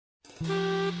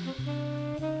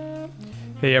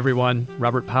Hey everyone,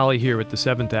 Robert Polly here with the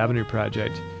 7th Avenue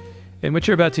Project. And what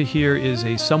you're about to hear is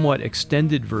a somewhat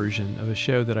extended version of a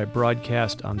show that I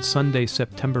broadcast on Sunday,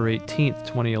 September 18th,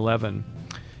 2011.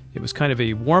 It was kind of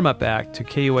a warm-up act to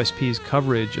KUSP's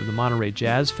coverage of the Monterey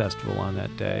Jazz Festival on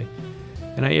that day.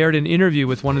 And I aired an interview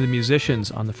with one of the musicians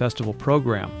on the festival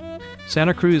program,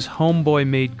 Santa Cruz homeboy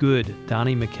made good,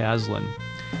 Donny McCaslin.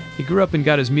 He grew up and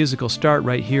got his musical start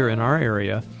right here in our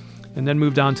area, and then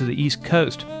moved on to the East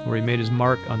Coast, where he made his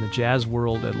mark on the jazz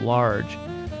world at large.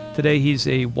 Today, he's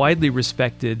a widely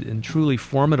respected and truly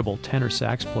formidable tenor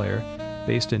sax player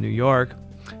based in New York.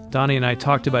 Donny and I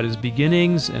talked about his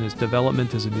beginnings and his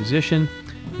development as a musician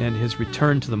and his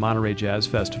return to the Monterey Jazz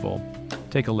Festival.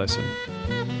 Take a listen.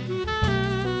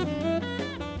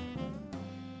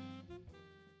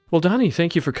 Well, Donny,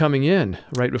 thank you for coming in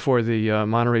right before the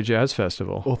Monterey Jazz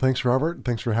Festival. Well, thanks, Robert.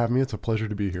 Thanks for having me. It's a pleasure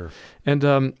to be here. And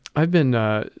I've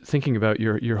been thinking about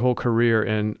your whole career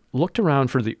and looked around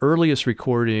for the earliest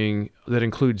recording that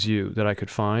includes you that I could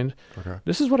find. Okay.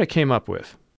 This is what I came up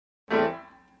with.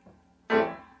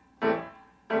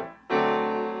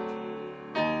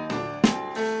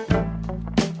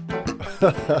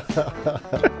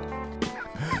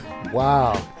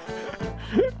 Wow.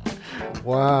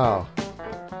 Wow.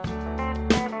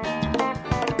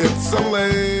 It's a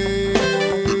lazy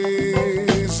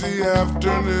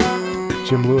afternoon.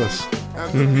 Jim Lewis.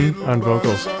 On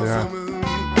vocals. Yeah.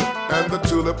 And the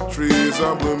tulip trees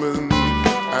are blooming,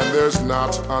 and there's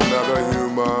not another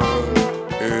human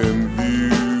in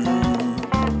view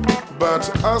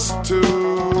but us two.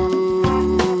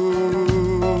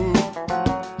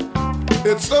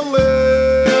 It's a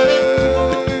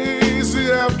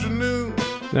lazy afternoon.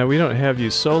 Now, we don't have you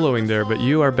soloing there, but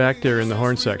you are back there in the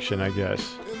horn section, I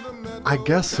guess. I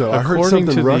guess so. I heard According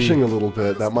to something the- rushing a little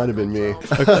bit. That might have been me.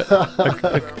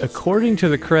 According to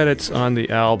the credits on the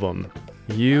album,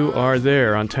 you are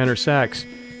there on tenor sax.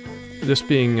 This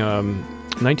being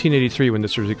 1983 when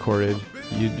this was recorded,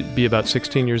 you'd be about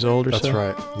 16 years old or That's so?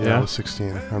 right. Yeah, I was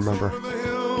 16. I remember.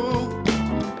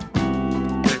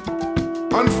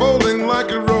 Unfolding like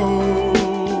a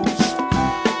rose.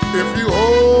 If you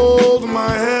hold my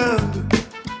hand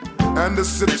and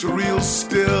sit real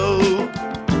still,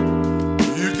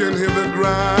 you can hear the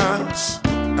grass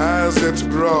as it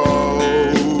grows.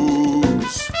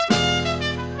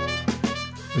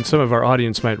 And some of our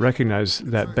audience might recognize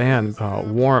that band,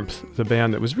 Warmth, the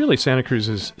band that was really Santa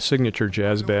Cruz's signature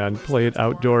jazz band, played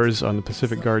outdoors on the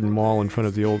Pacific Garden Mall in front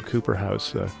of the old Cooper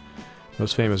House, the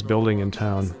most famous building in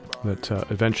town that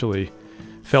eventually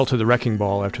fell to the wrecking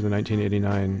ball after the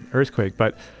 1989 earthquake.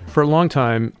 But for a long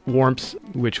time, Warmth,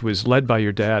 which was led by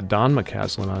your dad, Don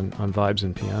McCaslin, on vibes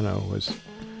and piano, was,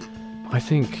 I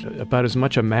think, about as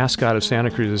much a mascot of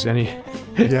Santa Cruz as any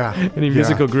any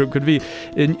musical group could be.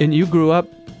 And you grew up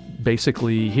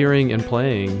basically hearing and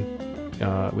playing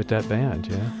with that band,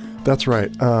 yeah? That's right.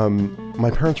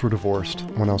 My parents were divorced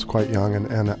when I was quite young,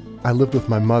 and I lived with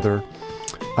my mother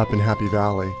up in Happy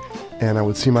Valley. And I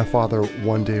would see my father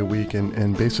one day a week,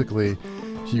 and basically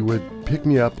he would pick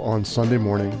me up on Sunday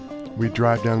morning. We'd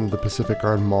drive down to the Pacific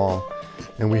Garden Mall,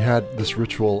 and we had this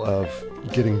ritual of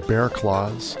getting bear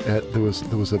claws. There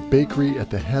was a bakery at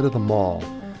the head of the mall,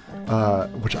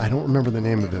 which I don't remember the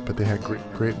name of it, but they had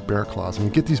great bear claws. And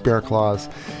we'd get these bear claws,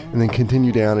 and then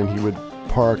continue down, and he would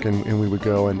park, and we would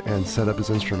go and set up his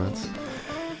instruments.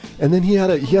 And then he had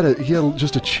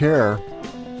just a chair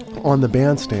on the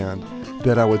bandstand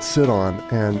that I would sit on,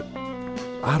 and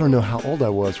I don't know how old I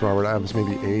was, Robert. I was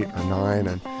maybe 8 or 9,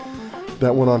 and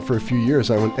that went on for a few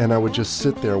years. I would just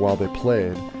sit there while they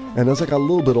played. And as I got a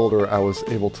little bit older, I was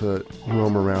able to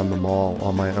roam around the mall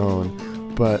on my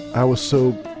own. But I was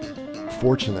so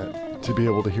fortunate to be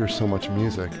able to hear so much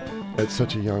music at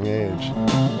such a young age.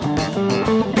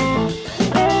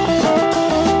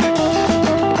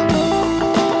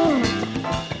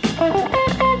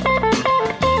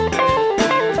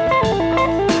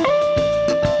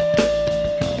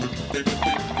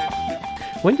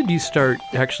 When did you start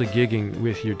actually gigging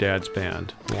with your dad's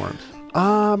band, Warmth?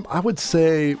 I would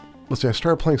say, let's see, I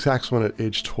started playing saxophone at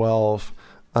age 12.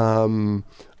 I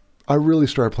really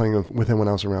started playing with him when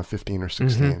I was around 15 or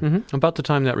 16. About the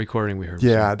time that recording we heard.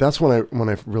 Yeah, that's when I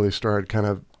really started kind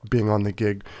of being on the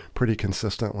gig pretty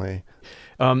consistently.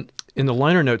 In the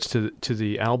liner notes to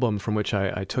the album from which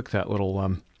I took that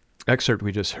little excerpt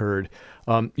we just heard,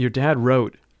 your dad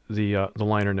wrote the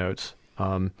liner notes.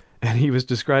 And he was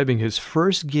describing his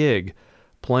first gig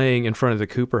playing in front of the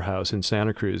Cooper House in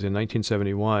Santa Cruz in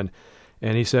 1971.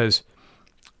 And he says,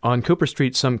 on Cooper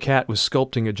Street, some cat was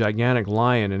sculpting a gigantic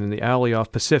lion, and in the alley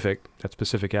off Pacific, that's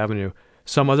Pacific Avenue,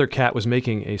 some other cat was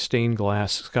making a stained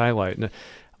glass skylight. And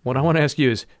what I want to ask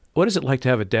you is, what is it like to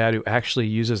have a dad who actually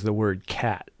uses the word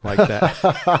cat like that?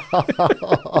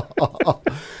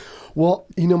 Well,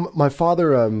 my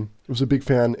father was a big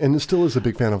fan, and still is a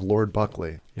big fan of Lord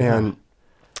Buckley. Yeah. And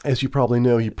as you probably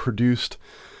know, he produced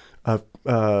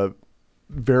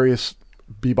various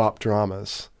bebop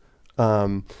dramas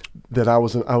that I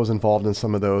was involved in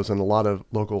some of those, and a lot of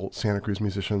local Santa Cruz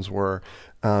musicians were.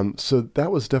 So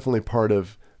that was definitely part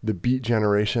of the beat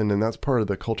generation, and that's part of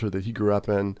the culture that he grew up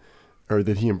in, or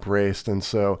that he embraced. And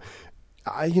so,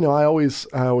 I always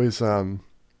thought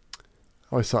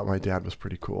my dad was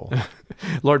pretty cool.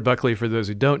 Lord Buckley, for those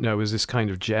who don't know, is this kind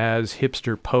of jazz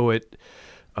hipster poet.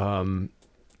 How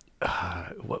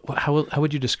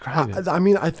would you describe it?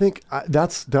 I think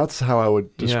that's how I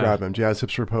would describe him: jazz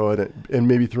hipster poet, and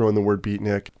maybe throw in the word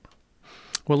beatnik.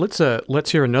 Well,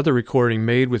 let's hear another recording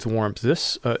made with warmth.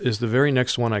 This is the very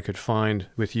next one I could find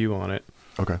with you on it.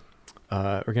 Okay.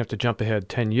 We're going to have to jump ahead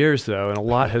 10 years, though, and a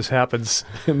lot has happened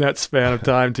in that span of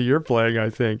time to your playing, I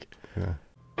think. Yeah.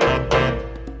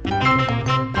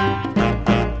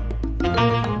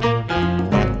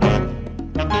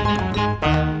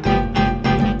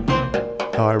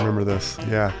 Oh, I remember this.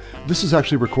 Yeah. This is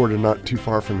actually recorded not too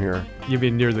far from here. You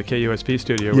mean near the KUSP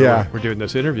studio where we're doing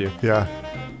this interview? Yeah.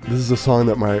 This is a song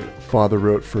that my father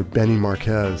wrote for Benny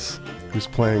Marquez, who's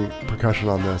playing percussion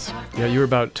on this. Yeah, you were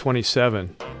about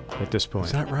 27 at this point.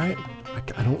 Is that right?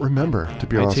 I don't remember, to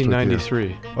be honest with you.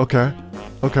 1993.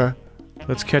 Okay.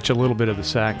 Let's catch a little bit of the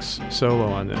sax solo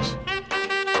on this.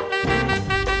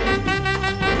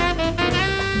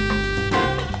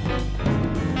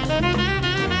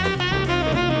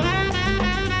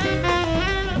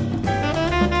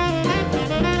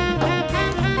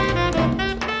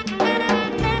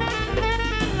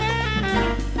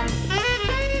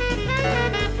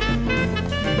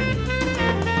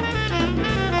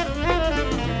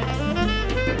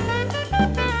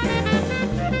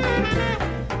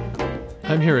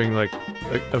 I'm hearing like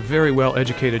a very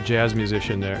well-educated jazz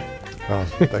musician there. Oh,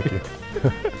 thank you.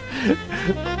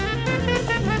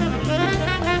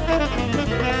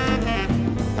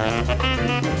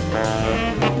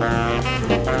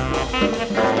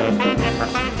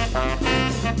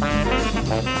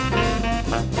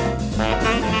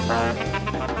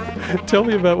 Tell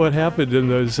me about what happened in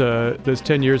those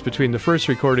 10 years between the first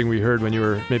recording we heard when you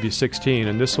were maybe 16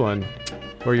 and this one,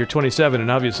 where you're 27 and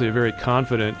obviously a very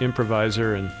confident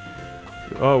improviser, and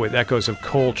with echoes of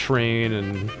Coltrane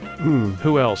and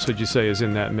who else would you say is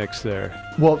in that mix there?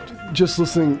 Well, just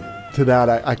listening to that,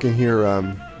 I can hear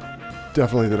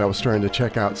definitely that I was starting to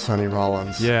check out Sonny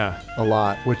Rollins a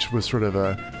lot, which was sort of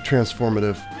a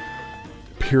transformative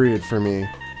period for me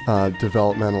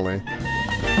developmentally.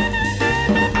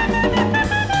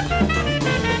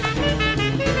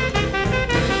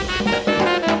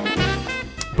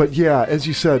 But yeah, as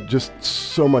you said, just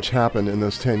so much happened in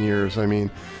those 10 years. I mean,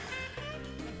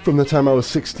 from the time I was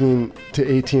 16 to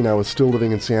 18, I was still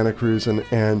living in Santa Cruz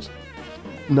and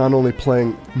not only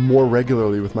playing more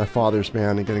regularly with my father's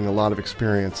band and getting a lot of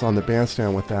experience on the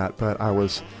bandstand with that, but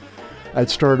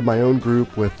I'd started my own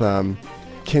group with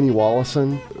Kenny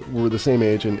Wallison. We're the same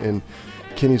age, and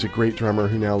Kenny's a great drummer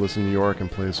who now lives in New York and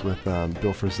plays with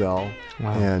Bill Frisell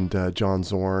and John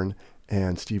Zorn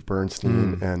and Steve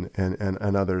Bernstein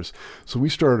and others. So we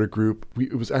started a group.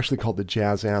 It was actually called the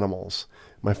Jazz Animals.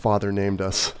 My father named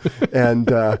us.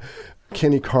 And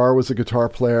Kenny Carr was a guitar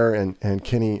player, and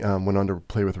Kenny went on to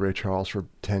play with Ray Charles for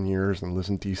 10 years and lives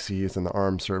in D.C. Is in the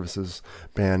Armed Services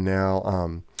Band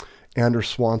now. Anders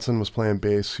Swanson was playing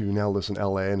bass, who now lives in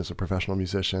L.A. and is a professional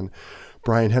musician.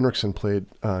 Brian Henriksen played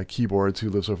keyboards, who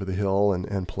lives over the hill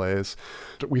and plays.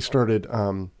 We started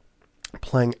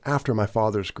playing after my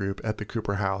father's group at the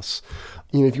Cooper House.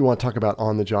 If you want to talk about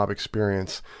on-the-job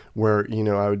experience, where,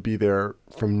 I would be there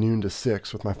from noon to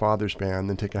 6 with my father's band,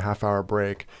 then take a half-hour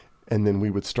break, and then we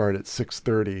would start at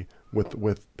 6:30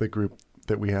 with the group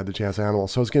that we had, the Jazz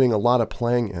Animals. So I was getting a lot of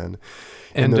playing in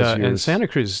those years. And Santa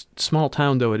Cruz, small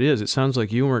town though it is, it sounds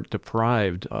like you weren't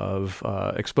deprived of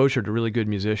exposure to really good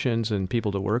musicians and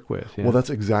people to work with. Well, that's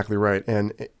exactly right.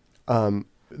 And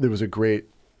there was a great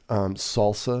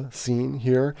salsa scene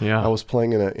here. Yeah. I was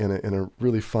playing in a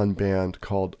really fun band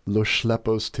called Los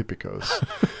Schleppos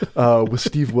Típicos with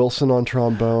Steve Wilson on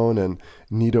trombone and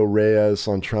Nito Reyes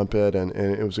on trumpet, and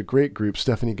it was a great group.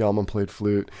 Stephanie Gelman played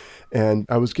flute, and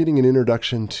I was getting an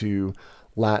introduction to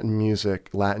Latin music,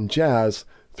 Latin jazz,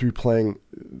 through playing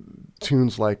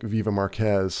tunes like Viva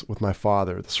Marquez with my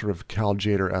father, the sort of Cal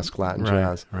Jader-esque Latin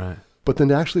jazz. Right. But then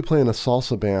to actually play in a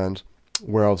salsa band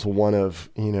where I was one of,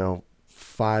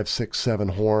 5, 6, 7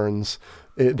 horns,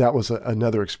 that was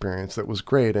another experience that was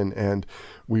great. And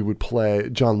we would play,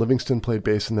 John Livingston played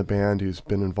bass in the band, who's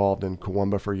been involved in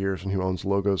Kiwamba for years and who owns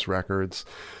Logos Records.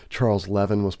 Charles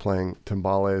Levin was playing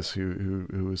timbales, who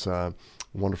was a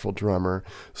wonderful drummer.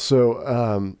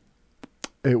 So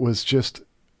it was just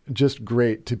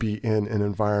great to be in an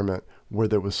environment where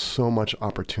there was so much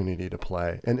opportunity to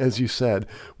play. And as you said,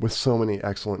 with so many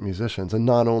excellent musicians, and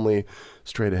not only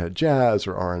straight ahead jazz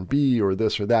or R&B or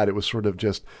this or that, it was sort of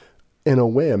just, in a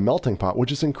way, a melting pot,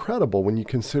 which is incredible when you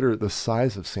consider the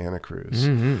size of Santa Cruz.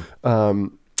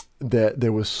 That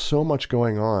there was so much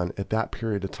going on at that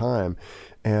period of time.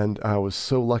 And I was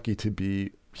so lucky to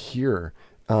be here.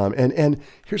 And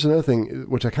here's another thing,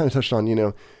 which I kind of touched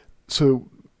on, so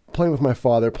playing with my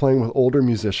father, playing with older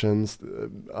musicians,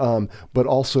 but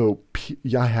also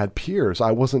I had peers.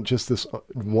 I wasn't just this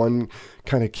one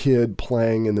kind of kid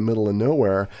playing in the middle of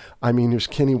nowhere. I mean, there's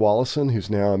Kenny Wollison, who's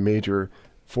now a major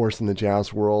force in the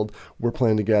jazz world. We're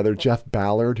playing together. Jeff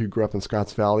Ballard, who grew up in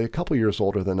Scotts Valley, a couple years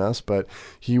older than us, but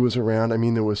he was around. I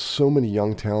mean, there was so many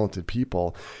young, talented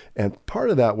people. And part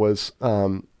of that was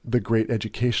the great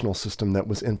educational system that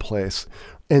was in place.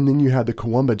 And then you had the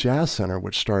Kiwamba Jazz Center,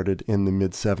 which started in the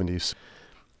mid-'70s.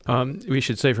 We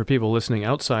should say for people listening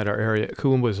outside our area,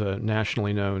 Kiwamba was a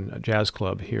nationally known jazz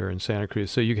club here in Santa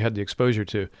Cruz. So you had the exposure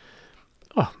to,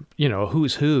 a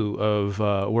who's who of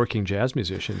working jazz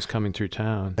musicians coming through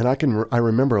town. And I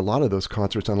remember a lot of those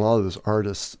concerts and a lot of those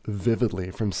artists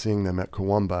vividly from seeing them at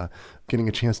Kiwamba, getting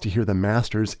a chance to hear the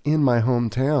masters in my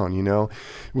hometown. It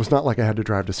was not like I had to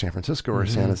drive to San Francisco or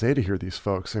San Jose to hear these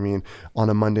folks. I mean, on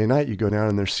a Monday night, you go down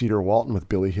and there's Cedar Walton with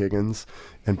Billy Higgins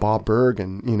and Bob Berg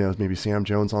and, maybe Sam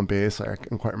Jones on bass. I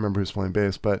can't quite remember who's playing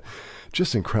bass, but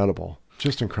just incredible.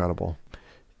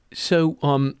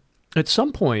 So, at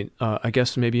some point, I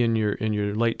guess maybe in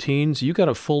your late teens, you got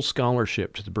a full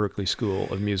scholarship to the Berklee School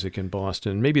of Music in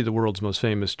Boston, maybe the world's most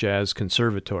famous jazz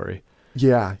conservatory.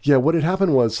 Yeah. What had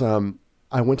happened was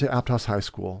I went to Aptos High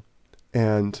School,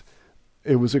 and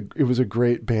it was a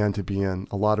great band to be in.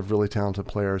 A lot of really talented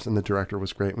players, and the director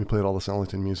was great. And we played all this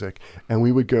Ellington music, and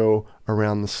we would go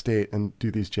around the state and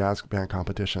do these jazz band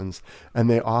competitions. And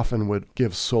they often would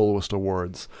give soloist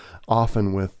awards,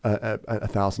 often with a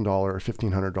 $1,000 or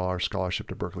 $1,500 scholarship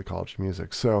to Berklee College of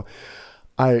Music. So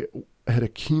I had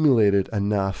accumulated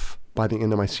enough by the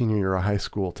end of my senior year of high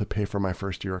school to pay for my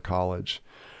first year of college.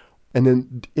 And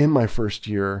then in my first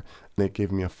year, they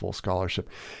gave me a full scholarship.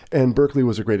 And Berklee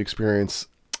was a great experience.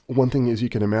 One thing is, you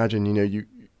can imagine,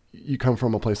 you come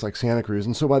from a place like Santa Cruz.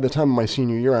 And so by the time of my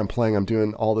senior year, I'm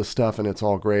doing all this stuff, and it's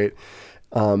all great.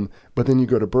 But then you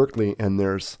go to Berklee, and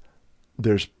there's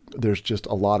just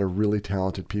a lot of really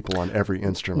talented people on every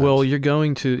instrument. Well, you're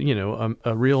going to,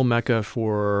 a real mecca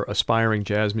for aspiring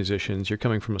jazz musicians. You're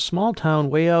coming from a small town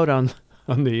way out on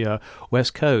the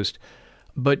West Coast.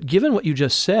 But given what you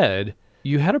just said,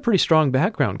 you had a pretty strong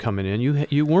background coming in.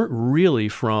 You weren't really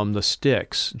from the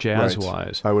sticks,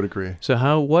 jazz-wise. Right. I would agree. So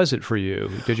how was it for you?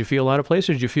 Did you feel out of place,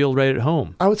 or did you feel right at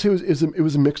home? I would say it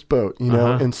was a mixed boat.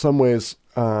 In some ways,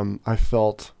 I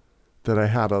felt that I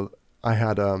had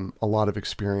a lot of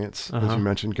experience, as you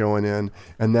mentioned, going in,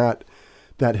 and that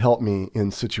helped me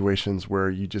in situations where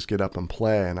you just get up and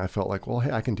play. And I felt like, well,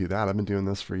 hey, I can do that. I've been doing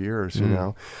this for years,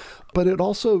 But it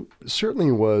also certainly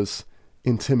was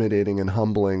intimidating and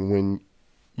humbling when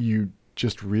you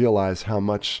just realize how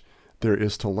much there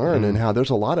is to learn and how there's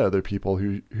a lot of other people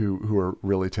who are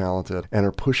really talented and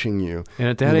are pushing you. And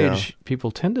at that age,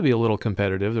 people tend to be a little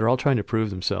competitive. They're all trying to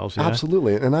prove themselves. Yeah?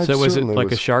 Absolutely. And so was it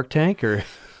like a Shark Tank, or?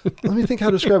 Let me think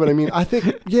how to describe it. I mean, I think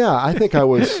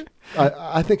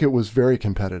it was very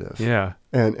competitive. Yeah.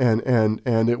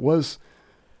 And it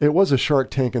was a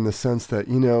Shark Tank in the sense that,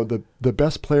 the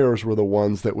best players were the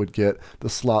ones that would get the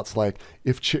slots. Like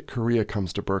if Chick Corea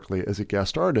comes to Berklee as a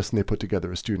guest artist and they put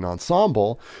together a student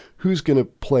ensemble, who's going to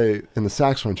play in the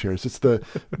saxophone chairs? It's the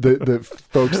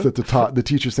folks that the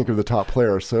teachers think are the top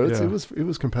players. So it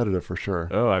was competitive for sure.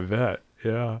 Oh, I bet.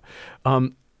 Yeah.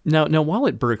 Now, while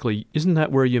at Berklee, isn't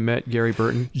that where you met Gary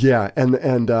Burton? Yeah.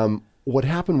 And what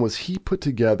happened was he put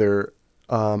together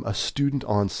a student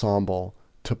ensemble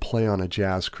to play on a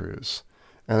jazz cruise.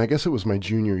 And I guess it was my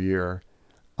junior year.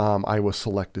 I was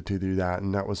selected to do that.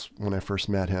 And that was when I first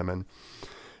met him. And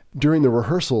during the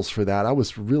rehearsals for that, I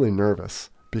was really nervous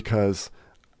because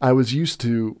I was used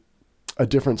to a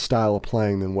different style of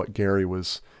playing than what Gary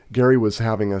was. Gary was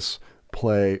having us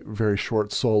play very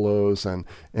short solos and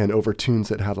over tunes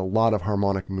that had a lot of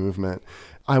harmonic movement.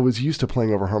 I was used to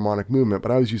playing over harmonic movement,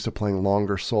 but I was used to playing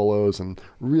longer solos and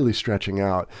really stretching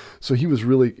out. So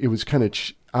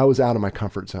I was out of my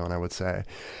comfort zone, I would say.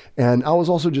 And I was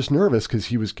also just nervous because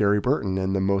he was Gary Burton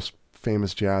and the most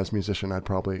famous jazz musician I'd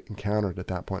probably encountered at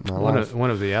that point in my life. One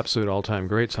of the absolute all-time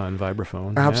greats on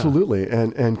vibraphone. Absolutely,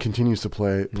 and continues to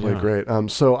play Yeah. great.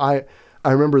 So I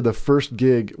remember the first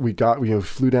gig we got. We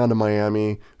flew down to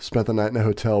Miami, spent the night in a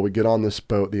hotel. We get on this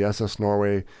boat, the SS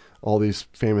Norway. All these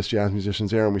famous jazz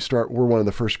musicians there, and we're one of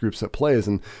the first groups that plays,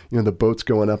 and the boat's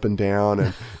going up and down,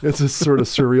 and it's this sort of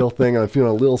surreal thing. I'm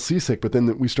feeling a little seasick, but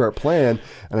then we start playing,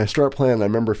 and I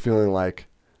remember feeling like,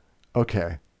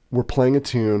 okay, we're playing a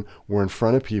tune, we're in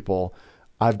front of people,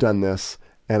 I've done this,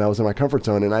 and I was in my comfort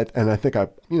zone, and I think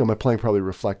my playing probably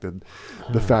reflected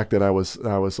the fact that I was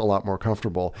a lot more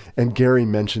comfortable. And Gary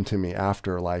mentioned to me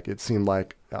after, like, it seemed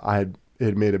like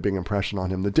it made a big impression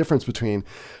on him. The difference between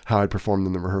how I performed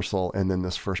in the rehearsal and then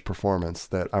this first performance,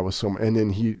 that I was and then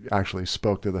he actually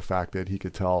spoke to the fact that he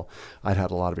could tell I'd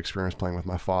had a lot of experience playing with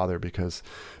my father because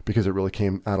it really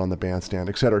came out on the bandstand,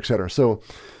 et cetera, et cetera. So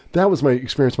that was my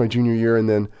experience my junior year. And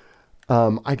then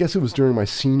I guess it was during my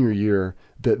senior year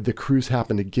that the cruise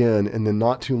happened again. And then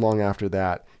not too long after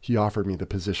that, he offered me the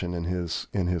position in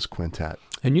his quintet.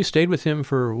 And you stayed with him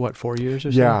for what, 4 years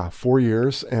or so? Yeah, 4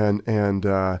 years. And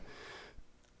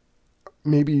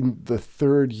maybe the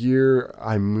third year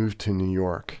I moved to New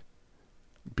York,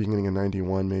 beginning of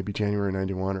 91, maybe January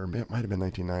 91, or it might have been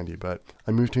 1990, but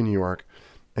I moved to New York,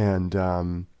 and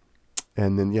then,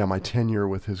 my tenure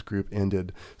with his group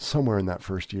ended somewhere in that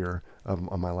first year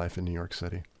of my life in New York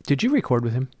City. Did you record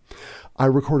with him? I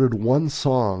recorded one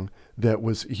song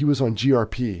he was on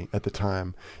GRP at the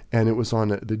time, and it was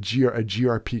on a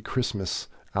GRP Christmas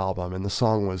album, and the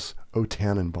song was O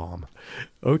Tannenbaum.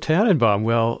 O Tannenbaum,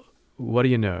 well, what do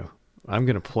you know? I'm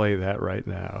going to play that right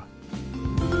now.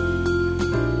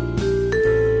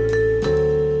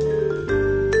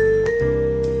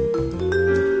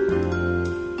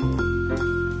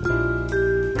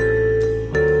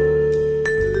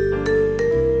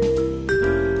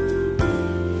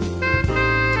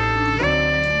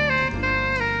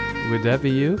 Would that be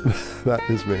you? That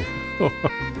is me.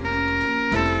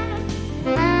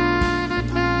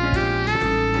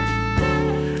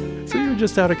 So you were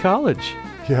just out of college.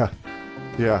 Yeah.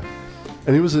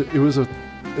 And it was a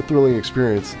thrilling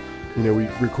experience. We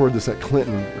recorded this at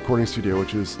Clinton Recording Studio,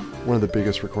 which is one of the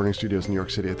biggest recording studios in New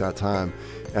York City at that time.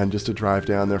 And just to drive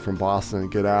down there from Boston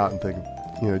and get out and think,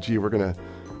 gee, we're gonna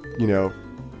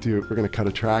cut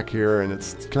a track here, and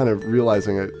it's kind of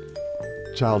realizing a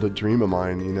childhood dream of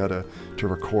mine, to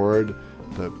record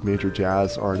the major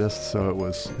jazz artists. So it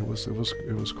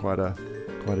was quite a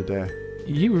day.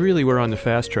 You really were on the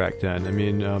fast track then. I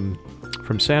mean,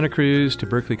 from Santa Cruz to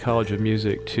Berklee College of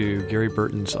Music to Gary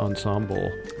Burton's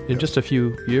ensemble in just a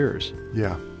few years.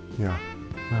 Yeah.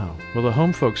 Wow. Well, the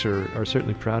home folks are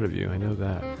certainly proud of you. I know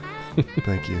that.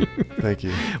 Thank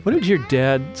you. What did your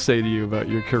dad say to you about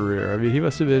your career? I mean, he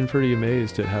must have been pretty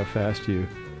amazed at how fast you...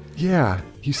 Yeah,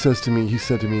 he said to me,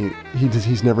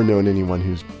 he's never known anyone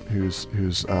who's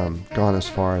gone as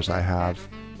far as I have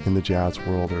in the jazz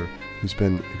world, or who's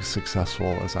been as successful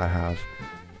as I have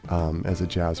as a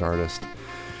jazz artist.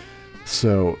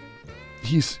 So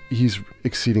he's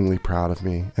exceedingly proud of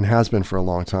me, and has been for a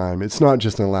long time. It's not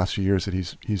just in the last few years that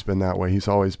he's been that way. He's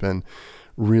always been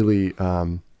really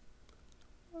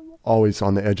always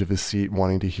on the edge of his seat,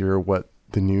 wanting to hear what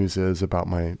the news is about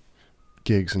my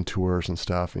gigs and tours and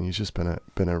stuff, and he's just been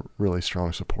a really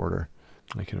strong supporter.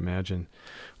 I can imagine.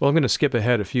 Well, I'm going to skip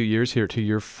ahead a few years here to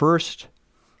your first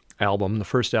album, the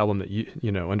first album that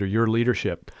you know under your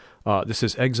leadership. This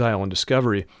is Exile and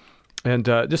Discovery, and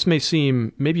this may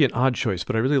seem maybe an odd choice,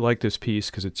 but I really like this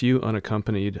piece because it's you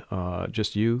unaccompanied,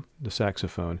 just you, the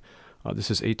saxophone.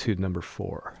 This is Etude number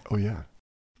 4. Oh yeah.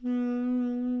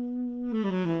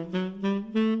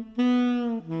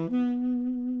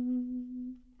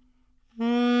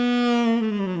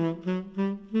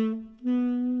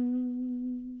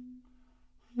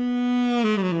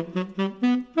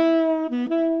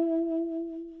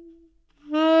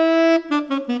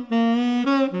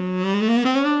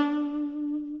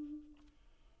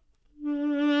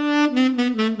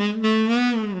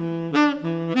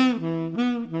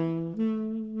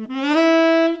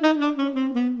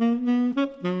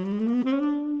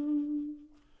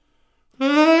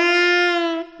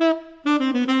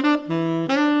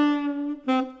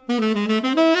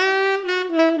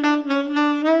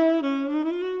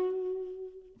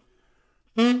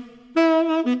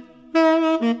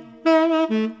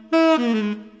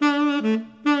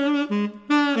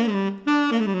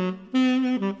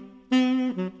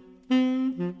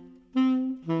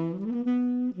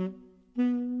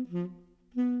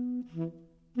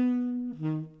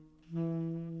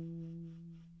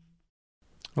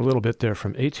 A little bit there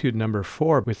from Etude number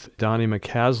 4 with Donny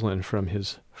McCaslin from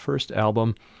his first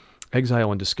album,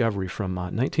 Exile and Discovery, from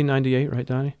 1998, right,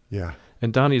 Donny? Yeah.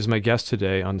 And Donny is my guest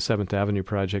today on the 7th Avenue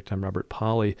Project. I'm Robert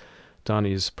Polly.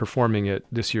 Donny's performing at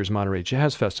this year's Monterey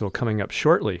Jazz Festival coming up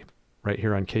shortly, right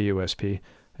here on KUSP,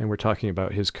 and we're talking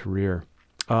about his career.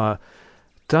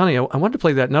 Donny, I wanted to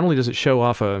play that. Not only does it show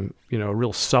off a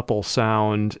real supple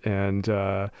sound and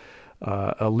a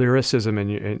lyricism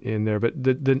in there, but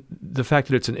the fact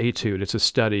that it's an etude, it's a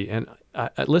study. And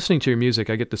listening to your music,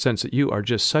 I get the sense that you are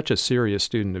just such a serious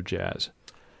student of jazz.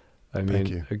 I mean, Thank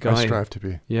you. I strive to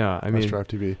be. Yeah, I strive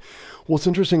to be. Well, what's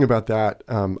interesting about that,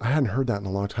 I hadn't heard that in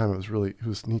a long time. It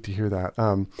was neat to hear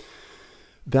that.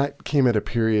 That came at a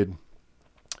period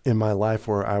in my life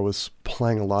where I was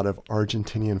playing a lot of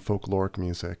Argentinian folkloric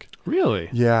music. Really?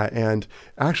 Yeah, and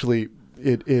actually,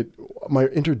 my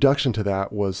introduction to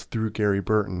that was through Gary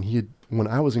Burton. When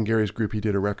I was in Gary's group, he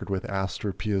did a record with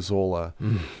Astor Piazzolla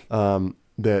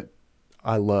that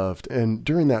I loved. And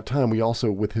during that time, we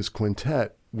also, with his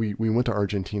quintet, we went to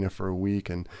Argentina for a week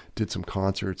and did some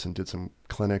concerts and did some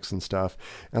clinics and stuff.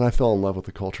 And I fell in love with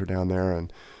the culture down there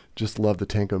and just loved the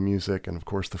tango music and, of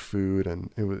course, the food. And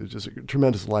it was just a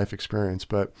tremendous life experience.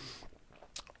 But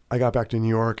I got back to New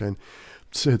York and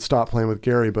had stopped playing with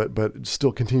Gary, but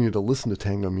still continued to listen to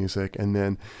tango music, and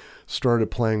then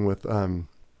started playing with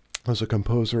there's a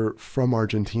composer from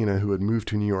Argentina who had moved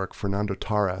to New York, Fernando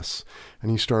Torres, and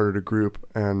he started a group.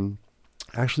 And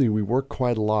actually, we worked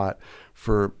quite a lot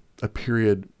for a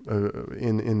period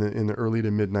in the early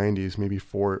to mid '90s, maybe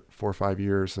four or 5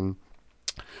 years, and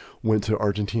went to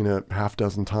Argentina half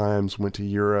dozen times. Went to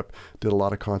Europe, did a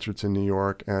lot of concerts in New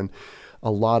York, and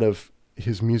a lot of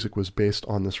his music was based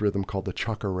on this rhythm called the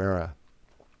chacarera,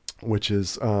 which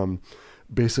is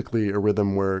basically a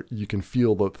rhythm where you can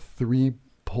feel the 3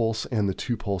 pulse and the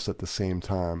 2 pulse at the same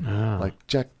time, like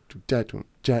jet, jet,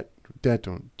 jet, jet,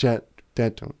 jet,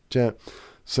 jet, jet.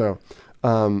 So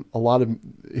a lot of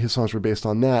his songs were based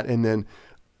on that, and then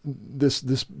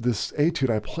this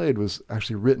etude I played was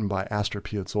actually written by Astor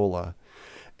Piazzolla.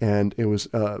 And it was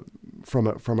from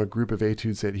a group of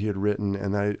etudes that he had written,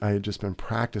 and I had just been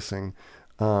practicing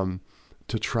to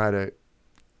try to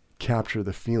capture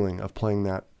the feeling of playing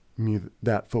that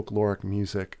folkloric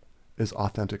music as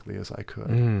authentically as I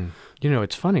could.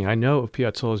 It's funny. I know of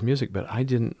Piazzolla's music, but I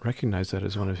didn't recognize that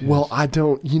as one of his. Well, I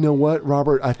don't. You know what,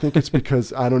 Robert? I think it's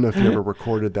because I don't know if he ever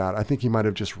recorded that. I think he might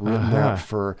have just written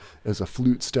that as a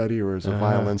flute study or as a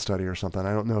violin study or something.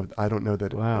 I don't know.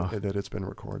 that it's been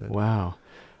recorded. Wow.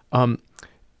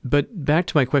 But back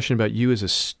to my question about you as a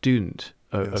student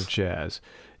of jazz.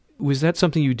 Was that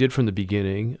something you did from the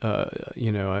beginning?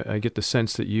 I get the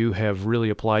sense that you have really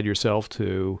applied yourself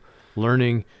to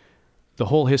learning the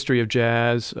whole history of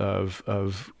jazz,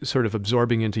 of sort of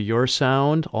absorbing into your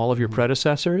sound all of your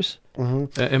predecessors.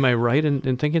 Mm-hmm. Am I right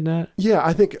in thinking that? Yeah,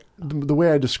 I think the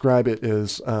way I describe it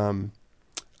is,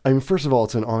 first of all,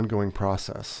 it's an ongoing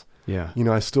process. Yeah.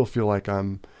 I still feel like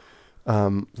I'm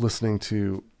listening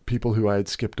to people who I had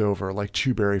skipped over, like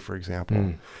Chu Berry, for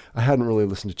example. I hadn't really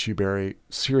listened to Chu Berry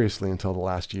seriously until the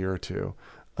last year or two.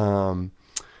 Frankie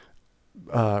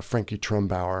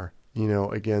Trumbauer,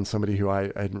 again, somebody who I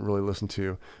didn't really listen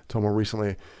to until more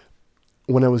recently.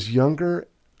 When I was younger,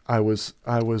 I was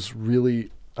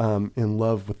really in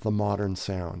love with the modern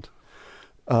sound.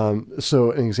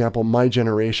 So an example, my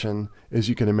generation, as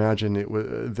you can imagine, it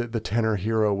was the tenor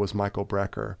hero was Michael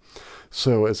Brecker.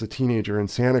 So as a teenager in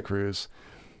Santa Cruz,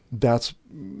 that's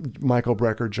Michael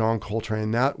Brecker, John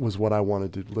Coltrane. That was what I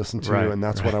wanted to listen to, and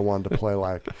that's what I wanted to play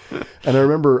like. And I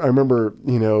remember,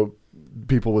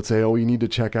 people would say, "Oh, you need to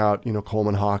check out,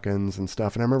 Coleman Hawkins and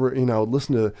stuff." And I remember, I would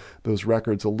listen to those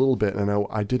records a little bit, and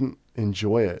I didn't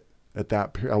enjoy it at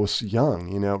that period. I was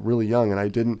young, really young, and I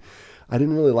didn't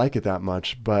really like it that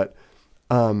much. But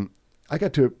I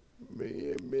got to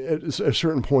a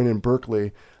certain point in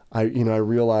Berkeley, I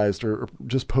realized, or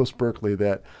just post Berkeley,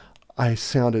 that I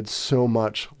sounded so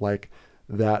much like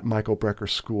that Michael Brecker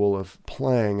school of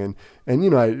playing,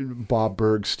 and Bob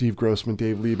Berg, Steve Grossman,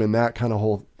 Dave Lieben, that kind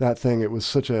of that thing. It was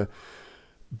such a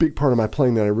big part of my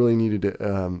playing that I really needed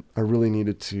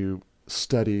to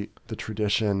study the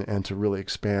tradition and to really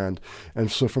expand. And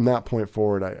so from that point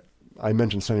forward, I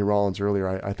mentioned Sonny Rollins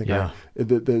earlier. I think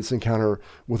this encounter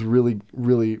with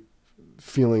really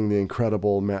feeling the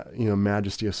incredible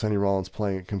majesty of Sonny Rollins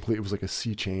playing it was like a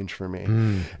sea change for me.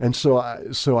 And so I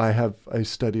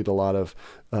studied a lot of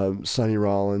Sonny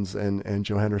Rollins and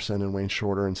Joe Henderson and Wayne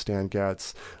Shorter and Stan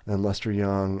Getz and Lester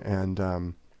Young and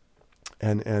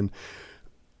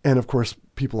and of course,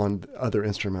 people on other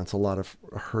instruments, a lot of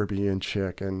Herbie and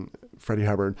Chick and Freddie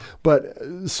Hubbard. But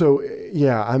so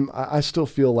yeah, I still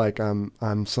feel like I'm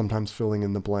sometimes filling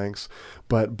in the blanks,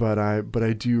 but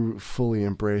I do fully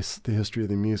embrace the history of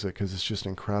the music because it's just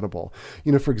incredible.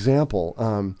 For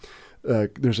example,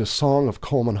 there's a song of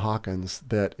Coleman Hawkins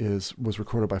that was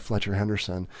recorded by Fletcher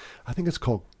Henderson. I think it's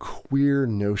called Queer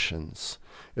Notions.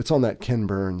 It's on that Ken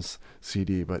Burns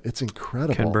CD, but it's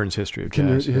incredible. Ken Burns' History of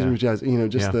Jazz. History of Jazz.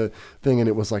 The thing, and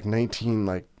it was like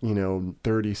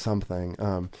 30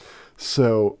 something.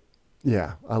 So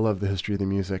yeah, I love the history of the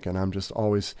music, and I'm just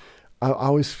always, I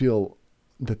always feel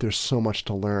that there's so much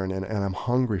to learn, and I'm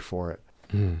hungry for it.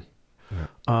 Mm.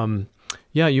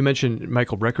 Yeah. You mentioned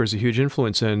Michael Brecker as a huge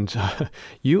influence, and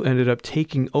you ended up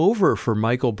taking over for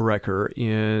Michael Brecker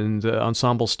in the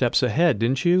ensemble Steps Ahead,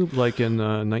 didn't you? Like in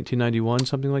 1991,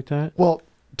 something like that? Well,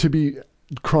 to be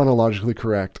chronologically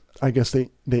correct, I guess they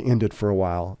ended for a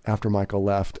while after Michael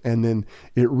left, and then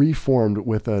it reformed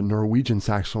with a Norwegian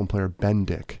saxophone player, Ben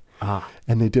Dick.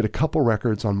 And they did a couple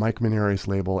records on Mike Maneri's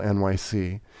label,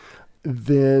 NYC.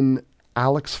 Then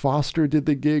Alex Foster did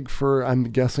the gig for, I'm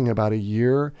guessing, about a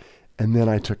year, and then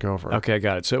I took over. Okay, I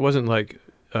got it. So it wasn't like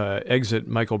exit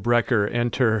Michael Brecker,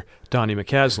 enter Donny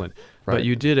McCaslin. Right. But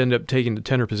you did end up taking the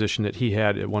tenor position that he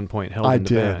had at one point held in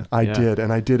the band. I did.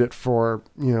 And I did it for,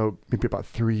 maybe about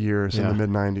 3 years in the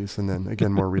mid-'90s, and then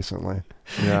again more recently.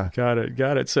 Yeah. Got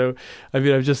it. So,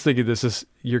 I'm just thinking this is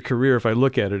your career. If I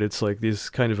look at it, it's like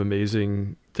these kind of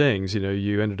amazing things.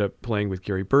 You ended up playing with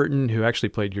Gary Burton, who actually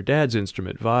played your dad's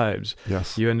instrument, Vibes.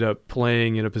 Yes. You end up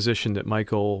playing in a position that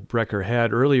Michael Brecker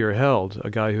had earlier held,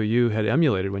 a guy who you had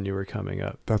emulated when you were coming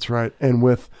up. That's right. And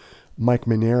with Mike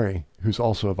Maneri, who's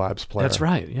also a Vibes player. That's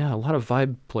right. Yeah, a lot of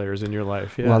vibe players in your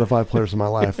life. Yeah. A lot of vibe players in my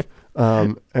life,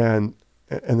 and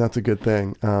that's a good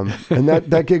thing. And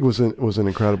that gig was an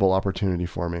incredible opportunity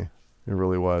for me. It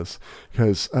really was,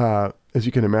 because as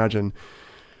you can imagine,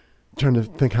 trying to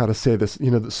think how to say this,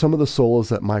 some of the solos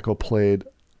that Michael played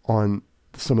on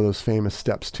some of those famous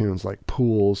Steps tunes like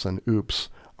Pools and Oops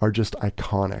are just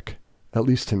iconic. At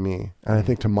least to me, and I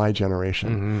think to my generation.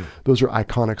 Mm-hmm. Those are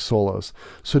iconic solos.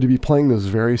 So to be playing those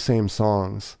very same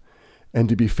songs and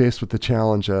to be faced with the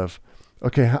challenge of,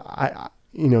 okay,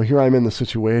 here I'm in the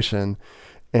situation,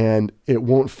 and it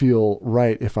won't feel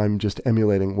right if I'm just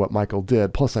emulating what Michael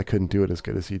did. Plus, I couldn't do it as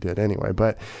good as he did anyway.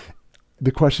 But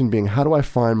the question being, how do I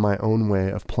find my own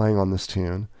way of playing on this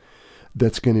tune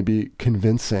that's going to be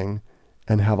convincing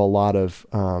and have a lot of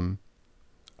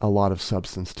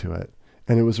substance to it?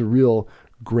 And it was a real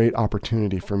great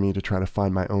opportunity for me to try to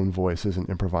find my own voice as an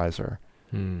improviser.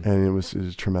 And it was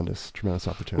a tremendous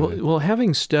opportunity. Well,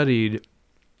 having studied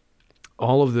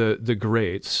all of the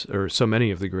greats, or so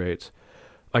many of the greats,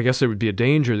 I guess there would be a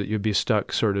danger that you'd be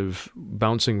stuck sort of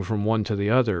bouncing from one to the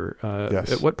other.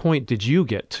 Yes. At what point did you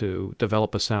get to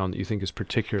develop a sound that you think is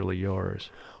particularly yours?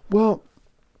 Well,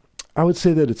 I would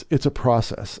say that it's a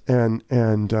process, and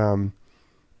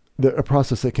a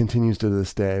process that continues to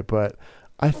this day. But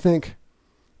I think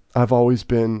I've always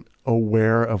been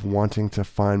aware of wanting to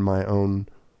find my own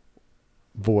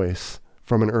voice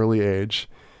from an early age.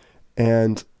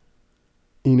 And,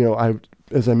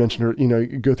 as I mentioned,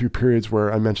 you go through periods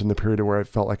where I mentioned the period where I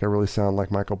felt like I really sound like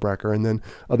Michael Brecker, and then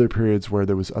other periods where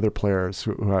there was other players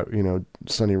who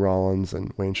Sonny Rollins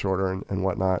and Wayne Shorter and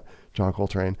whatnot, John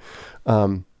Coltrane.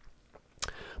 But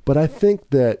I think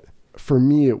that for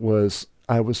me, I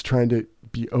was trying to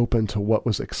be open to what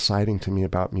was exciting to me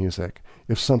about music.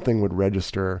 If something would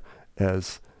register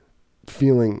as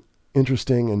feeling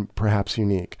interesting and perhaps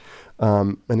unique.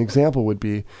 An example would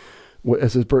be,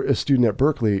 as a student at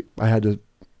Berklee, I had to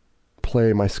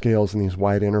play my scales in these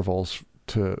wide intervals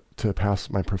to pass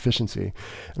my proficiency.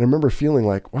 And I remember feeling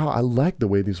like, wow, I like the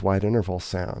way these wide intervals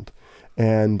sound.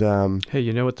 And hey,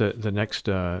 you know what the next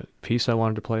piece I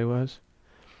wanted to play was?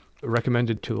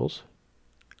 Recommended Tools.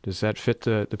 Does that fit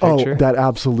the picture? Oh, that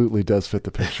absolutely does fit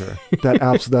the picture.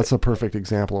 That's a perfect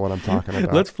example of what I'm talking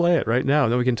about. Let's play it right now,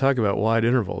 and then we can talk about wide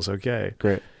intervals, okay?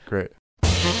 Great.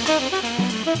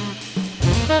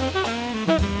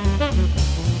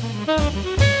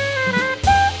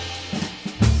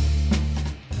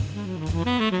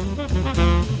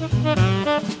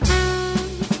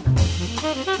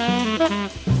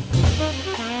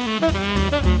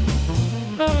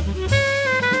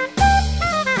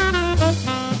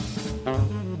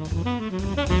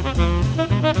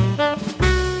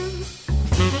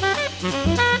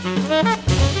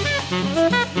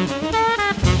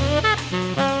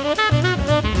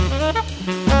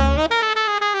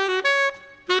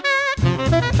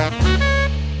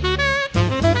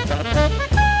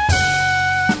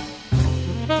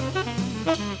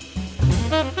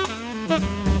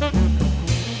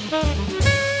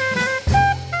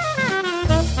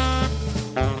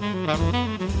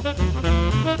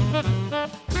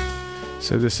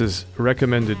 So this is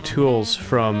Recommended Tools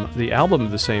from the album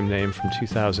of the same name from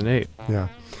 2008.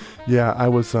 Yeah, I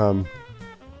was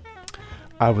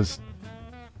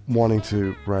wanting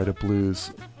to write a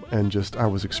blues, and I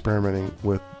was experimenting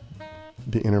with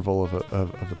the interval of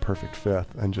a perfect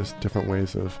fifth, and just different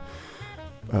ways of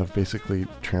basically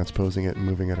transposing it and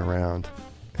moving it around.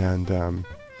 And and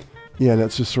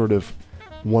that's just sort of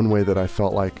one way that I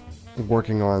felt like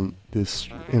working on this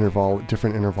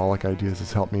different intervallic ideas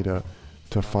has helped me to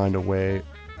find a way,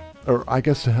 or I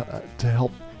guess it's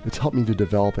helped me to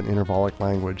develop an intervallic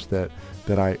language that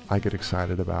I get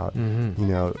excited about.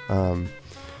 Mm-hmm.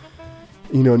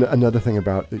 Another thing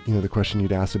about the question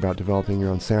you'd asked about developing your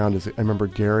own sound is, I remember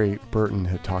Gary Burton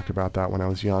had talked about that when I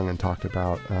was young, and talked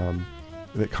about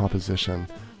that composition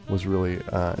was really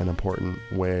an important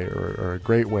way, or a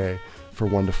great way for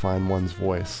one to find one's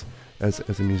voice as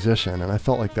a musician. And I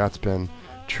felt like that's been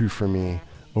true for me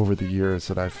over the years,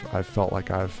 that I've felt like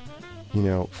I've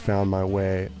found my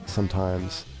way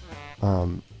sometimes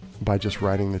by just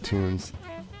writing the tunes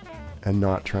and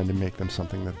not trying to make them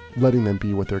something, letting them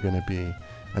be what they're going to be,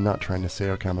 and not trying to say,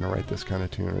 okay, I'm going to write this kind of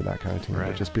tune or that kind of tune,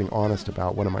 but just being honest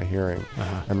about what am I hearing,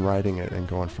 and writing it and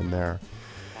going from there.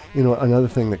 Another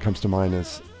thing that comes to mind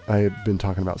is, I've been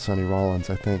talking about Sonny Rollins.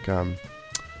 I think,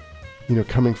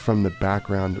 coming from the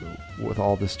background with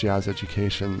all this jazz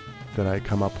education that I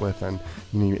come up with, and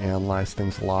you analyze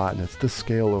things a lot, and it's this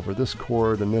scale over this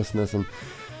chord and this and this, and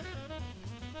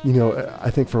I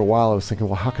think for a while I was thinking,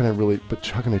 well, how can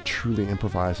I truly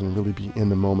improvise and really be in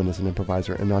the moment as an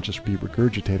improviser, and not just be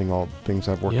regurgitating all things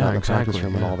I've worked on in practice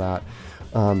room and all that.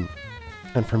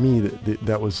 And for me,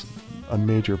 that was a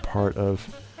major part of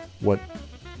what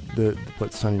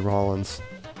Sonny Rollins'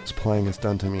 playing has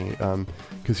done to me,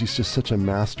 because he's just such a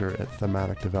master at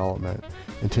thematic development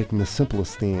and taking the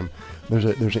simplest theme. There's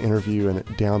an interview in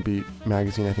Downbeat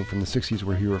magazine, I think from the 60s,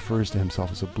 where he refers to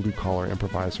himself as a blue-collar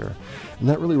improviser. And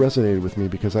that really resonated with me,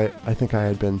 because I think I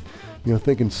had been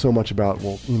thinking so much about,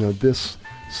 this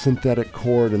synthetic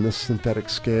chord and this synthetic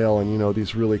scale, and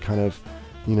these really kind of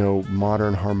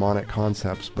modern harmonic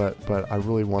concepts, but I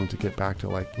really wanted to get back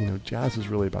to jazz is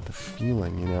really about the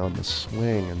feeling, and the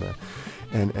swing,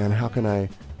 and how can I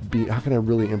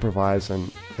really improvise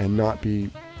and not be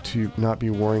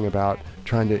worrying about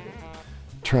trying to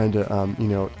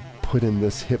put in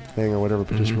this hip thing or whatever,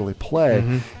 but just really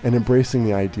play, and embracing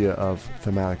the idea of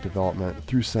thematic development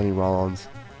through Sonny Rollins.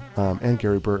 And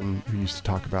Gary Burton, who used to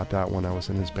talk about that when I was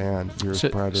in his band years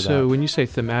prior to that. So when you say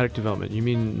thematic development, you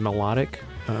mean melodic?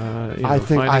 I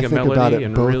think melody about it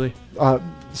and both. Really?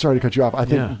 Sorry to cut you off. I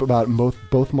think about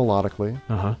both melodically.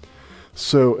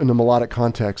 So in the melodic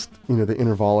context, the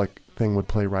intervallic thing would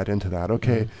play right into that.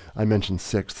 Okay, I mentioned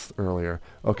sixths earlier.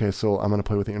 Okay, so I'm going to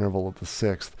play with the interval of the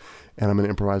sixth, and I'm going to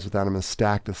improvise with that. I'm going to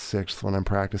stack the sixth when I'm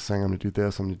practicing. I'm going to do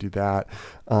this. I'm going to do that.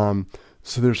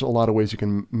 So there's a lot of ways you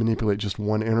can manipulate just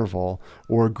one interval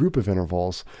or a group of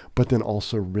intervals, but then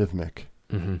also rhythmic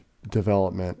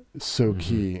development, so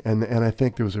key. And I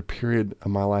think there was a period of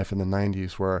my life in the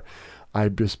 90s where I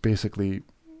just basically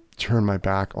turned my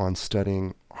back on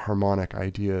studying harmonic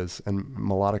ideas and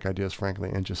melodic ideas, frankly,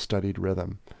 and just studied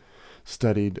rhythm.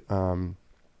 Studied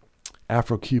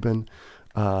Afro-Cuban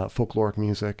folkloric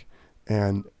music,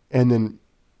 and then,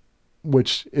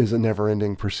 which is a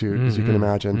never-ending pursuit, as you can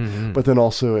imagine. But then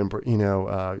also,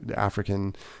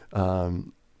 African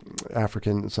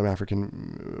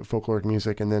folkloric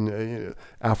music, and then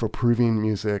Afro-Peruvian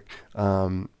music.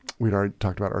 We'd already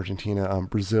talked about Argentina,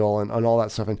 Brazil, and all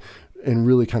that stuff, and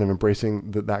really kind of embracing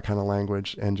that kind of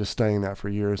language and just studying that for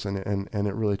years, and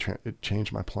it really it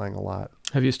changed my playing a lot.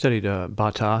 Have you studied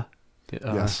Bata?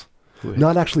 Yes.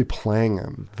 Not actually playing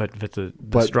them, but the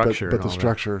structure. But the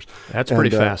structures. That's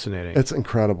pretty fascinating. It's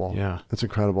incredible. Yeah. It's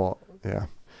incredible. Yeah.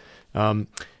 I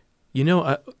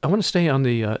want to stay on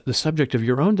the subject of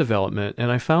your own development,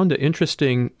 and I found an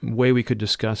interesting way we could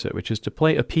discuss it, which is to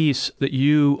play a piece that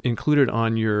you included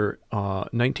on your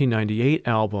 1998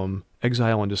 album,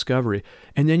 Exile and Discovery,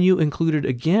 and then you included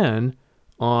again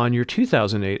on your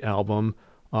 2008 album,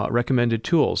 Recommended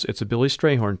Tools. It's a Billy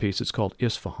Strayhorn piece. It's called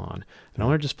Isfahan. And I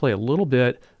want to just play a little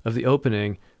bit of the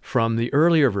opening from the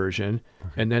earlier version,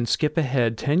 and then skip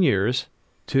ahead 10 years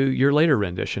to your later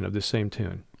rendition of the same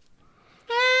tune.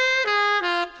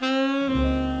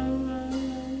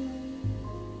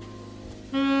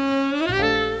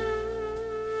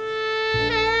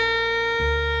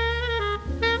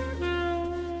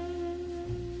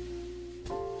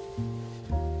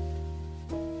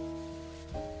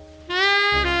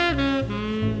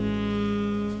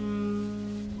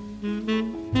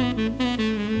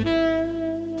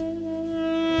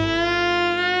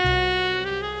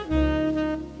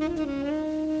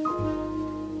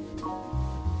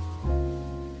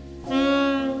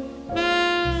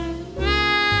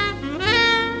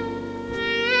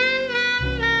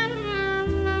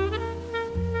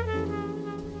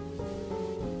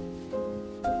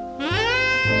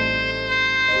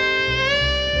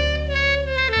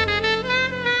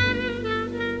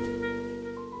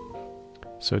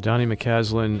 So Donny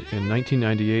McCaslin in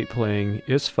 1998 playing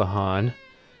Isfahan,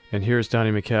 and here's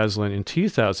Donny McCaslin in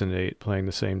 2008 playing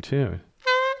the same tune.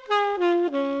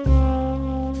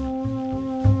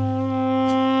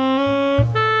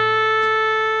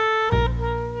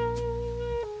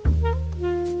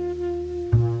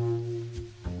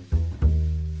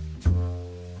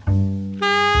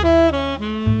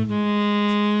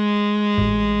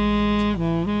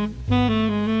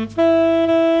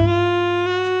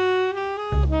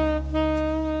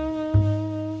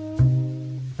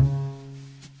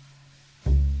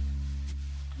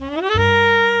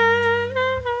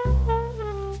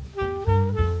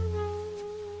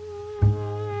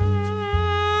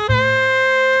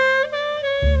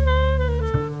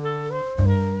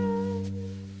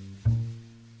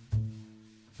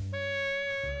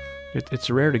 It's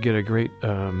rare to get a great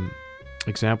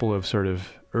example of sort of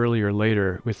earlier or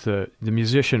later with the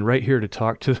musician right here to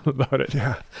talk to them about it.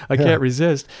 Yeah, I can't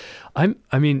resist. I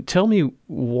mean, tell me,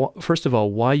 first of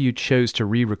all, why you chose to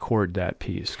re-record that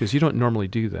piece, because you don't normally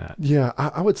do that. Yeah,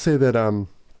 I would say that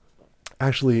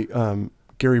actually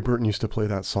Gary Burton used to play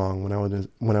that song when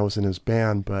I was in his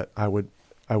band, but I would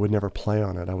never play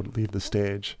on it. I would leave the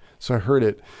stage. So I heard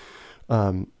it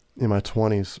in my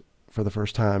 20s for the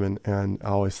first time, and I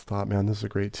always thought, man, this is a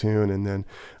great tune. And then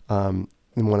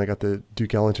when I got the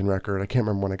Duke Ellington record, I can't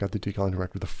remember when I got the Duke Ellington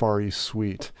record, the Far East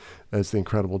Suite, as the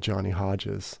incredible Johnny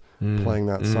Hodges playing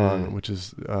that song, which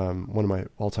is one of my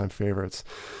all-time favorites.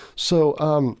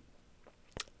 So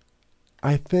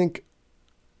I think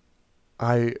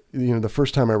the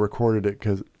first time I recorded it,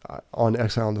 because on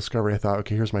Exile and Discovery, I thought,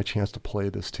 okay, here's my chance to play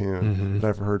this tune that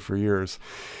I've heard for years.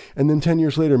 And then 10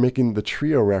 years later, making the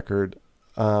trio record,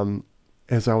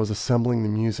 as I was assembling the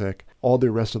music, all the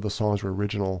rest of the songs were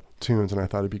original tunes, and I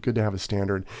thought it'd be good to have a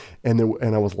standard. And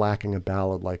I was lacking a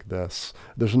ballad like this.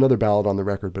 There's another ballad on the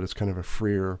record, but it's kind of a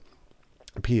freer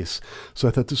piece. So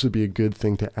I thought this would be a good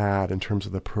thing to add in terms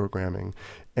of the programming,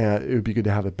 and it would be good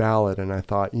to have a ballad. And I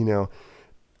thought,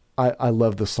 I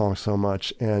love this song so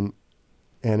much, and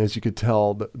as you could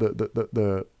tell,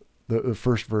 the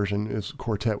first version is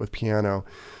quartet with piano.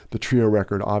 The trio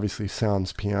record obviously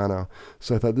sounds piano.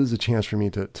 So I thought this is a chance for me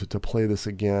to play this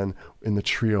again in the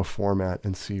trio format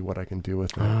and see what I can do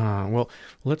with it. Well,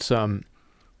 let's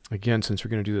again, since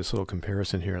we're going to do this little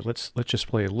comparison here, let's just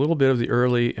play a little bit of the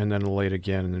early and then the late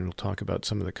again, and then we'll talk about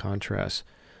some of the contrasts.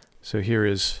 So here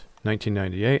is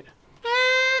 1998.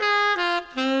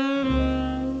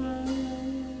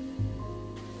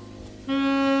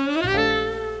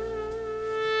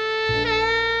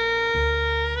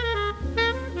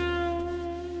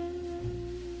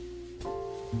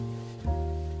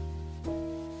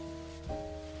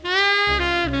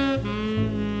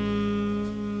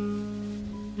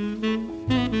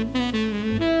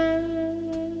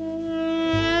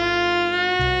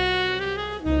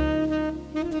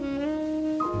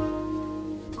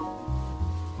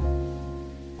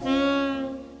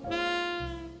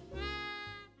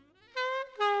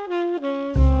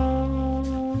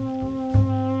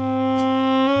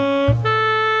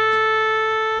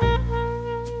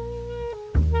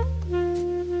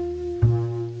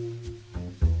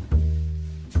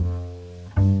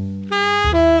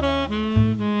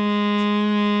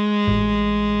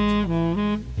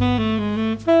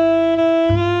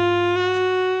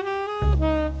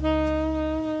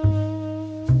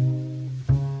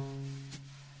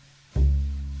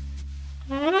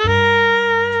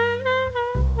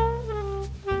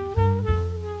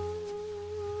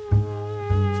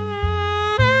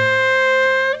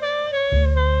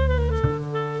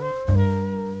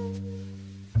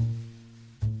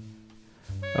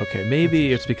 Okay,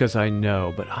 maybe it's because I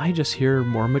know, but I just hear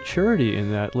more maturity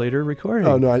in that later recording.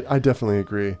 Oh, no, I definitely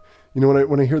agree.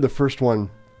 When I hear the first one,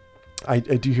 I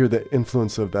do hear the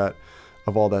influence of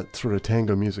all that sort of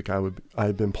tango music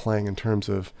I've been playing, in terms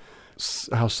of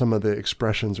how some of the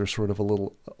expressions are sort of a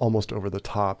little almost over the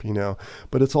top,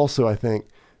 But it's also, I think,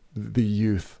 the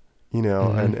youth,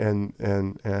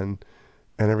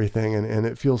 and everything, and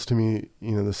it feels to me,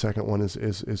 the second one is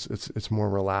it's more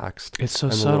relaxed. It's so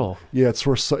subtle.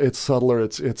 It's subtler.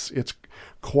 It's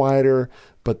quieter,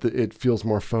 but it feels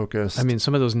more focused. I mean,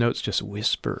 some of those notes just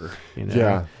whisper.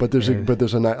 Yeah, but there's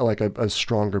a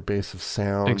stronger base of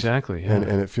sound. Exactly. Yeah.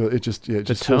 And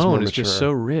the tone is just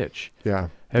so rich. Yeah.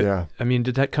 I mean,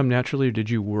 did that come naturally, or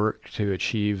did you work to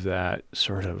achieve that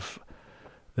sort of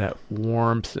that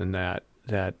warmth and that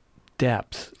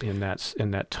depth in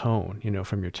that tone,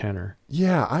 from your tenor?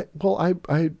 Yeah,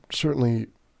 I certainly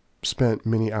spent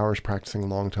many hours practicing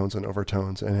long tones and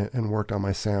overtones, and worked on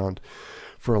my sound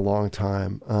for a long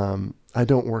time. I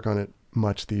don't work on it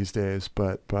much these days,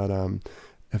 but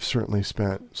have certainly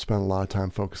spent a lot of time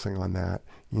focusing on that.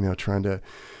 Trying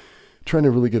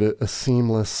to really get a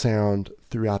seamless sound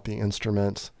throughout the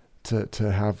instrument,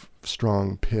 to have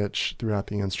strong pitch throughout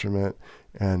the instrument,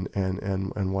 and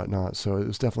whatnot. So it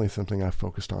was definitely something I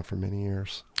focused on for many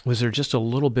years. Was there just a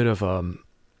little bit of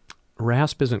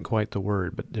rasp isn't quite the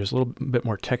word, but there's a little bit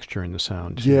more texture in the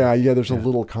sound too. Yeah, there's a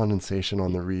little condensation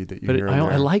on the reed that you hear.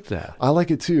 I like that. I like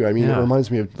it too. I mean, it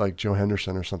reminds me of like Joe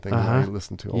Henderson or something that I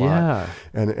listen to a lot. Yeah,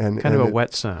 and kind of a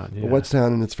wet sound. Yeah. A wet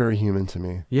sound, and it's very human to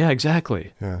me. Yeah,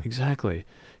 exactly. Yeah, exactly.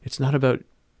 It's not about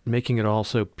making it all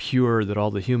so pure that all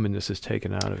the humanness is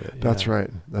taken out of it. That's right.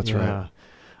 That's right.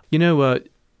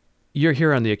 You're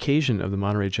here on the occasion of the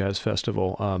Monterey Jazz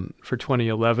Festival for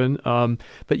 2011,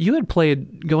 but you had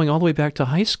played going all the way back to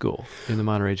high school in the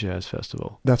Monterey Jazz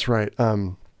Festival. That's right.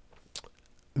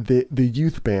 The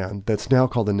youth band that's now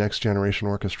called the Next Generation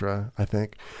Orchestra, I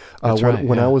think. That's right.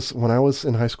 When I was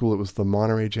in high school, it was the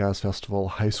Monterey Jazz Festival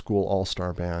High School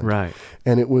All-Star Band. Right.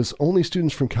 And it was only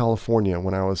students from California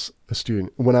when I was a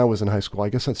student. When I was in high school, I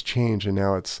guess that's changed, and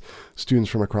now it's students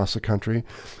from across the country.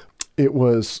 It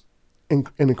was an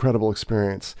incredible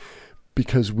experience,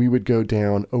 because we would go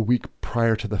down a week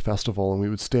prior to the festival, and we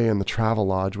would stay in the Travel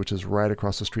Lodge, which is right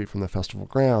across the street from the festival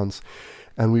grounds,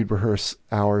 and we'd rehearse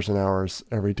hours and hours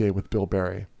every day with Bill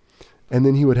Berry. And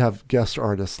then he would have guest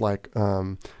artists like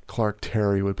Clark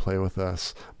Terry would play with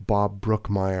us, Bob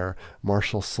Brookmeyer,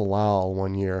 Marshall Salal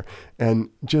one year. And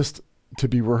just to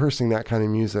be rehearsing that kind of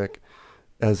music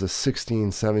as a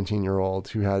 16, 17-year-old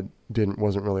who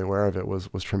wasn't really aware of it was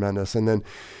tremendous. And then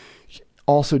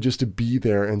also just to be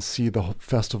there and see the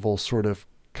festival sort of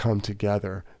come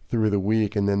together through the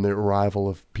week, and then the arrival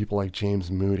of people like James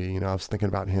Moody. I was thinking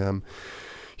about him.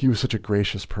 He was such a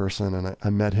gracious person, and I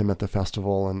met him at the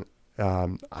festival, and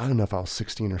I don't know if I was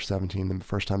 16 or 17 the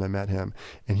first time I met him,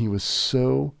 and he was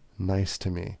so nice to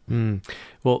me.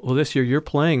 Well, this year you're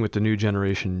playing with the New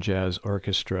Generation Jazz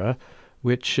Orchestra,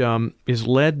 which is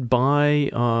led by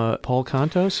Paul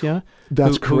Cantos, yeah?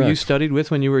 That's correct. Who you studied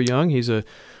with when you were young. He's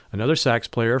another sax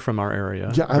player from our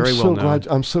area. Yeah,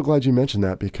 I'm so glad you mentioned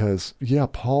that, because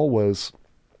Paul was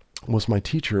my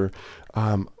teacher.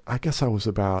 I guess I was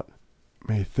about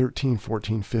maybe 13,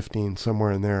 14, 15,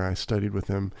 somewhere in there. I studied with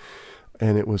him,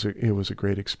 and it was a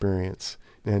great experience.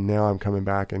 And now I'm coming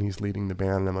back, and he's leading the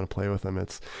band, and I'm going to play with him.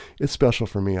 It's special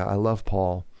for me. I love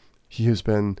Paul. He has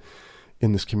been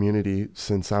in this community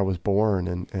since I was born,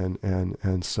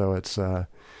 and so it's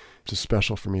just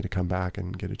special for me to come back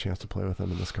and get a chance to play with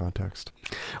him in this context.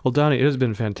 Well, Donny, it has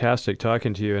been fantastic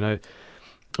talking to you, and I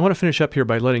want to finish up here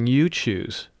by letting you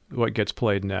choose what gets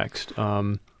played next.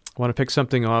 Want to pick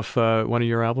something off one of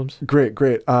your albums? Great.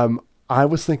 I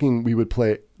was thinking we would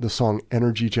play the song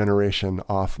Energy Generation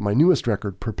off my newest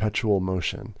record, Perpetual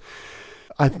Motion.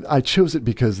 I chose it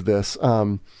because this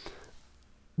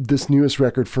newest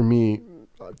record for me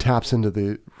taps into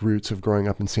the roots of growing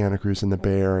up in Santa Cruz in the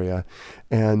Bay Area.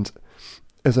 And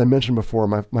as I mentioned before,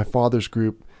 my father's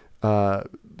group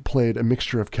played a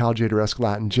mixture of Cal Tjader-esque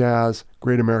Latin jazz,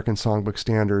 Great American Songbook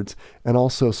standards, and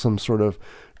also some sort of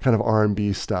kind of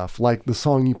R&B stuff, like the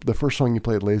first song you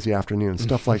played, Lazy Afternoon,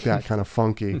 stuff like that, kind of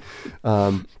funky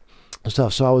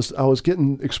stuff. So I was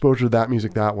getting exposure to that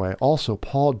music that way. Also,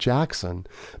 Paul Jackson,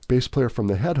 bass player from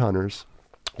the Headhunters,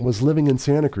 was living in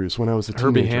Santa Cruz when I was a teenager.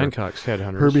 Herbie Hancock's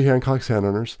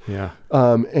Headhunters. Yeah.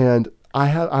 And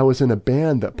I was in a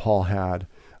band that Paul had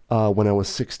when I was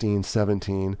 16,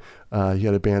 17. He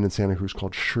had a band in Santa Cruz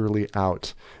called Shirley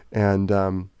Out. And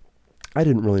I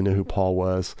didn't really know who Paul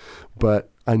was, but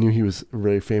I knew he was a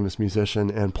very famous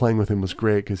musician, and playing with him was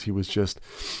great because he was just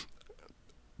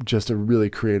a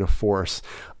really creative force.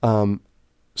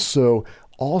 So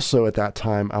also at that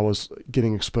time, I was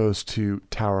getting exposed to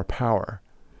Tower Power,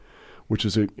 which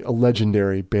is a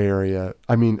legendary Bay Area.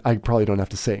 I mean, I probably don't have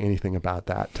to say anything about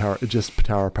that.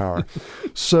 Tower Power.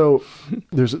 So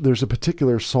there's a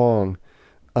particular song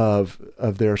of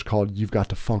theirs called "You've Got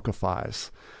to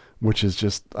Funkifies," which is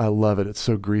just, I love it. It's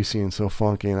so greasy and so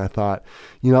funky. And I thought,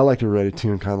 I like to write a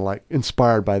tune kind of like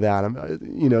inspired by that.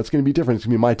 It's going to be different. It's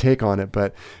going to be my take on it,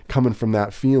 but coming from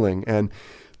that feeling. And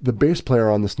the bass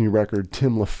player on this new record,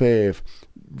 Tim LaFave,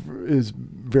 is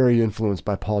very influenced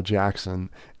by Paul Jackson.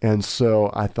 And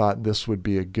so I thought this would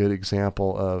be a good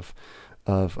example of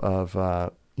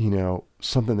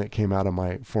something that came out of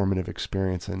my formative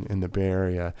experience in the Bay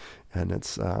Area. And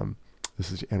this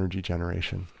is Energy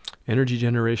Generation. Energy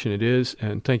Generation it is,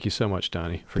 and thank you so much,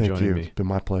 Donny, for joining me. It's been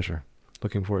my pleasure.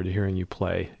 Looking forward to hearing you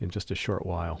play in just a short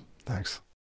while. Thanks.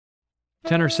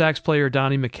 Tenor sax player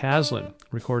Donny McCaslin,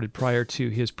 recorded prior to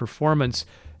his performance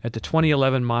at the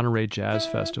 2011 Monterey Jazz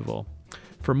Festival.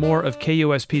 For more of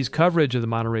KUSP's coverage of the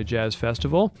Monterey Jazz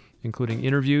Festival, including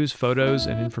interviews, photos,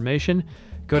 and information,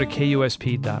 go to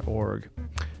KUSP.org.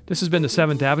 This has been the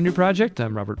 7th Avenue Project.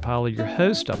 I'm Robert Polly, your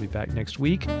host. I'll be back next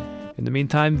week. In the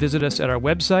meantime, visit us at our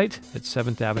website at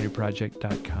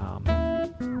 7thavenueproject.com.